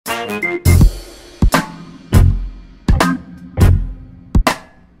It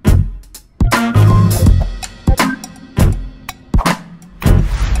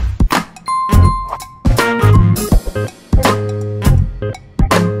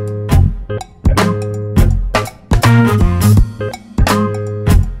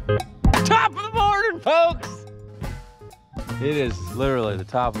is literally the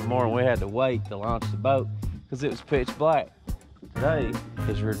top of the morning. We had to wait to launch the boat because it was pitch black. Today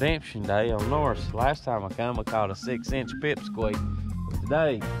is redemption day on Norris. Last time I come, I caught a 6-inch pipsqueak. But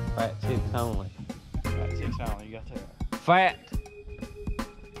today, fat chicks only. Fat chicks only, you got that. Fat,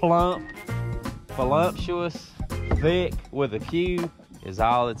 plump, voluptuous, thick with a Q is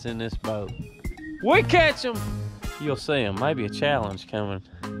all that's in this boat. We catch them, you'll see them. Maybe a challenge coming.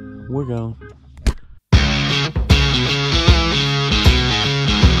 We're going.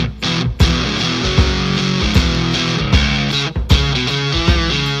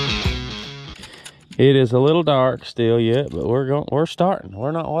 It is a little dark still yet, but we're starting.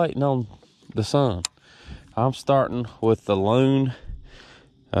 We're not waiting on the sun. I'm starting with the loon.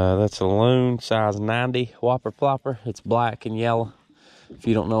 That's a loon size 90 whopper plopper. It's black and yellow. If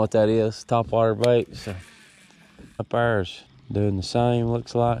you don't know what that is, topwater bait. So up there's doing the same,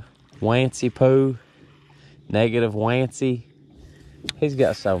 looks like. Wancey Poo, negative Wancey. He's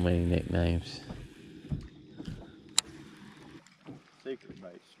got so many nicknames. Secret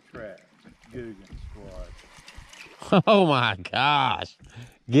baits, trap, Guggen squad. Oh my gosh.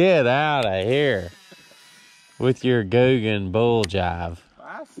 Get out of here with your Guggen bull jive.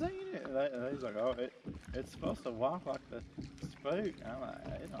 I seen it. He's like, oh, it's supposed to walk like the spook. I'm like,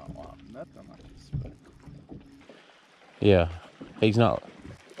 it don't walk nothing like the spook. Yeah, he's not.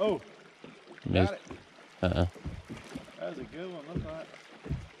 Oh, got it. That was a good one, look like.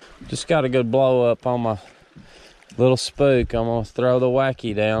 Just got a good blow up on my little spook. I'm gonna throw the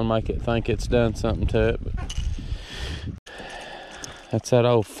wacky down, make it think it's done something to it. But that's that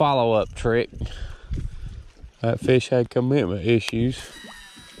old follow-up trick. That fish had commitment issues.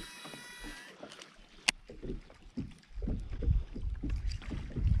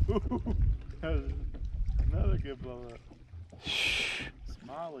 Another good blow up.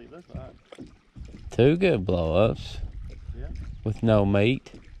 Smiley, look like. 2 good blow-ups. Yeah. With no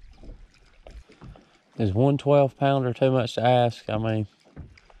meat. Is 1 12-pounder too much to ask? I mean,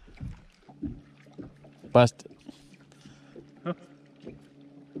 bust it.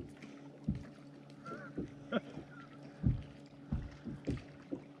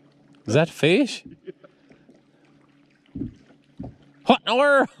 Is that a fish? Yeah. What in the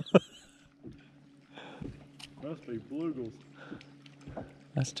world? Must be bluegills.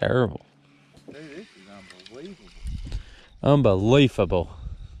 That's terrible. Dude, this is unbelievable. Unbelievable.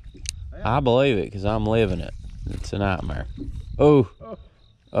 Yeah. I believe it because I'm living it. It's a nightmare. Oh. Oh.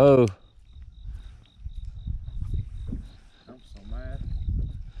 Oh. I'm so mad.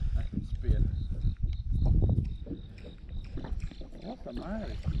 I can spit. What's the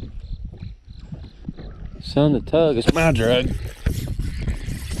matter? Son, the tug is my drug.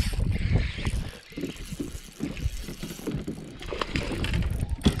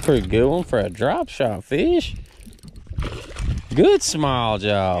 Pretty good one for a drop shot fish. Good small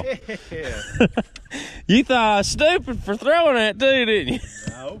jaw. Yeah. You thought I was stupid for throwing that too, didn't you?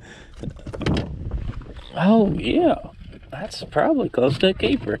 No. Oh, yeah. That's probably close to a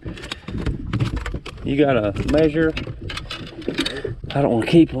keeper. You gotta measure. I don't want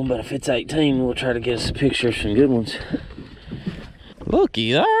to keep them, but if it's 18, we'll try to get us a picture of some good ones.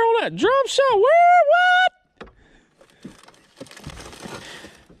 Looky there on that drop shot. Where? What?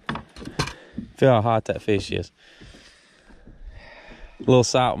 Feel how hot that fish is. A little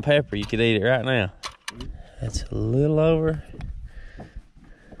salt and pepper, you could eat it right now. That's a little over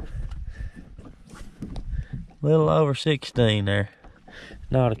 16 there.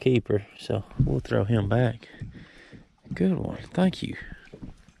 Not a keeper, so we'll throw him back. Good one, thank you.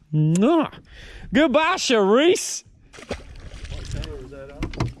 Mwah. Goodbye, Charisse. What color was that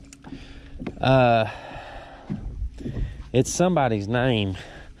on? It's somebody's name,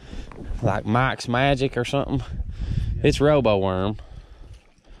 like Mike's Magic or something. Yeah. It's Robo Worm.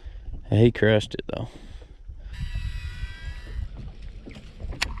 And he crushed it though.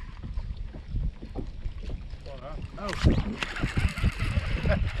 Oh.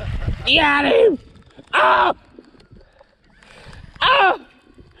 Got him! Oh! Oh!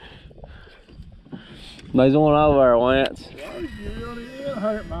 There's one over there, Wance. You really did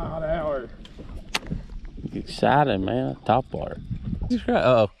 100 mile an hour. Get excited, man. Top water.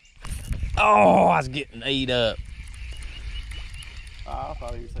 Uh-oh. Oh, I was getting ate up. Oh, I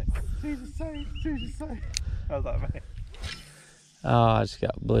thought he was saying, Jesus save, Jesus save. I was like, man. Oh, I just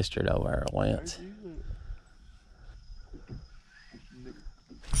got blistered over there, Wance.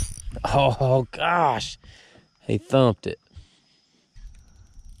 Oh, gosh. He thumped it.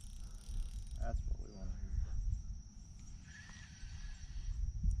 That's what we want to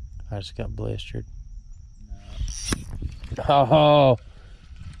hear. I just got blistered. No. Oh,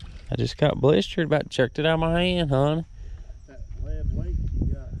 I just got blistered. About chucked it out of my hand, hon. That lead weight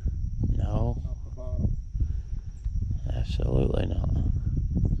you got No, off the bottom. absolutely not.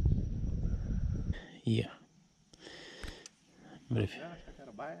 Yeah. But if Gosh, I got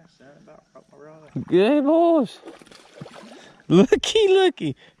a bass there about my rod. good boys.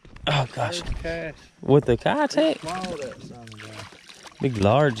 Looky. Oh gosh. Cash. With the Kitech? Small that son of a Big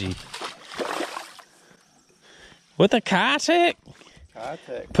largy. With a Kitech?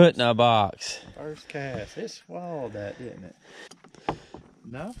 Kitech. Put in a box. First cast. It swallowed that, didn't it?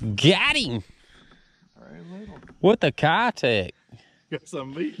 No? Got him. Very little. With the Kitech. Got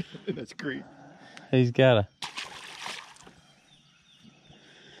some meat in this creek. He's got a.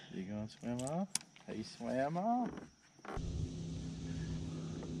 You gonna swim off? He swam off.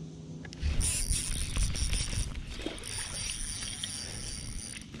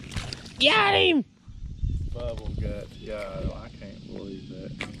 Got him. Bubble guts. Yeah, I can't believe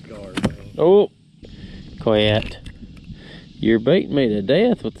that. Garbage. Oh, quit. You're beating me to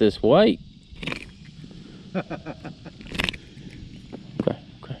death with this weight. Okay.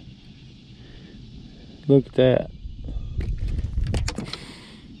 Look at that.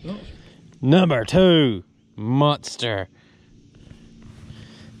 Oh. Number 2, monster.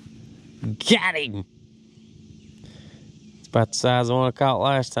 Got him. It's about the size of one I caught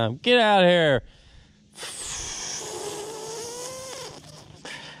last time. Get out of here.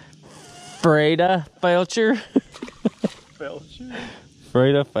 Freda Felcher. Felcher?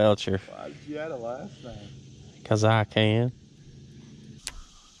 Freda Felcher. Why did you add a last name? Because I can.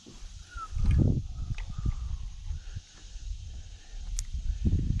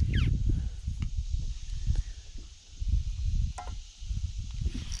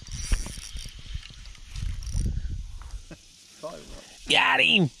 Got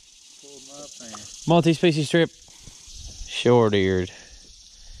him. Pulled my pants. Multi-species strip. Short-eared.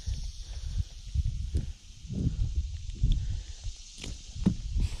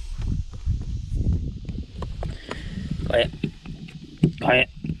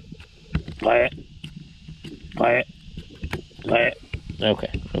 Quiet.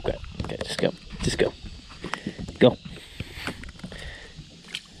 Okay, just go. Go.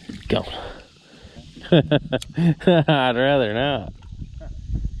 I'd rather not.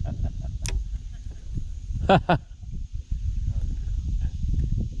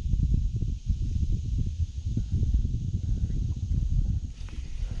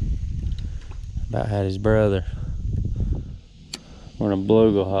 About had his brother. We're in a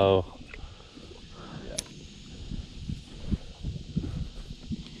bluegill hole. Yeah.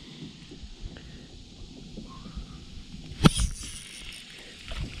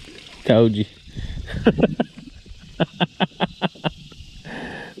 Told you.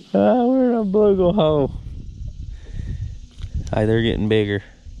 We're in a bluegill hole. Hey, they're getting bigger.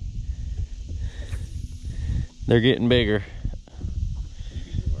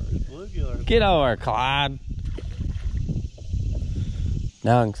 Get over, Clyde.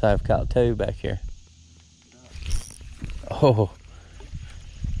 Now I can say I've caught 2 back here. Oh.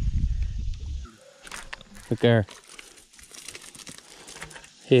 Look there.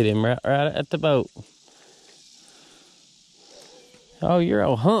 Hit him right at the boat. Oh, you're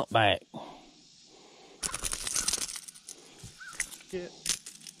a humpback. Yeah.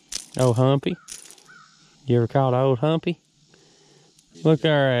 Oh, Humpy. You ever caught old Humpy? Look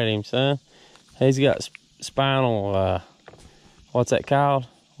there at him, son. He's got spinal, what's that called?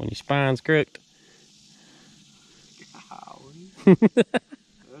 When your spine's crooked?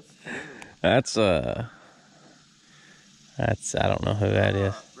 That's I don't know who that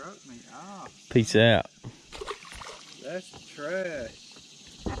is. Broke me off. Peace out. That's trash.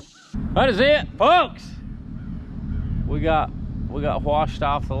 That is it, folks. We got washed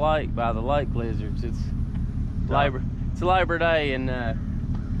off the lake by the lake lizards. It's Labor Day, and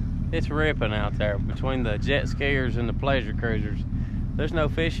it's ripping out there between the jet skiers and the pleasure cruisers. There's no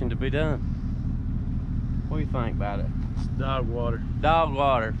fishing to be done. What do you think about it? It's dog water. Dog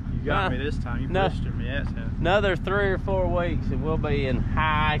water. You got me this time. You blistered me. That's how. Another 3 or 4 weeks and we'll be in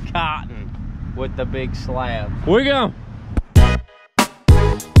high cotton with the big slab. We go.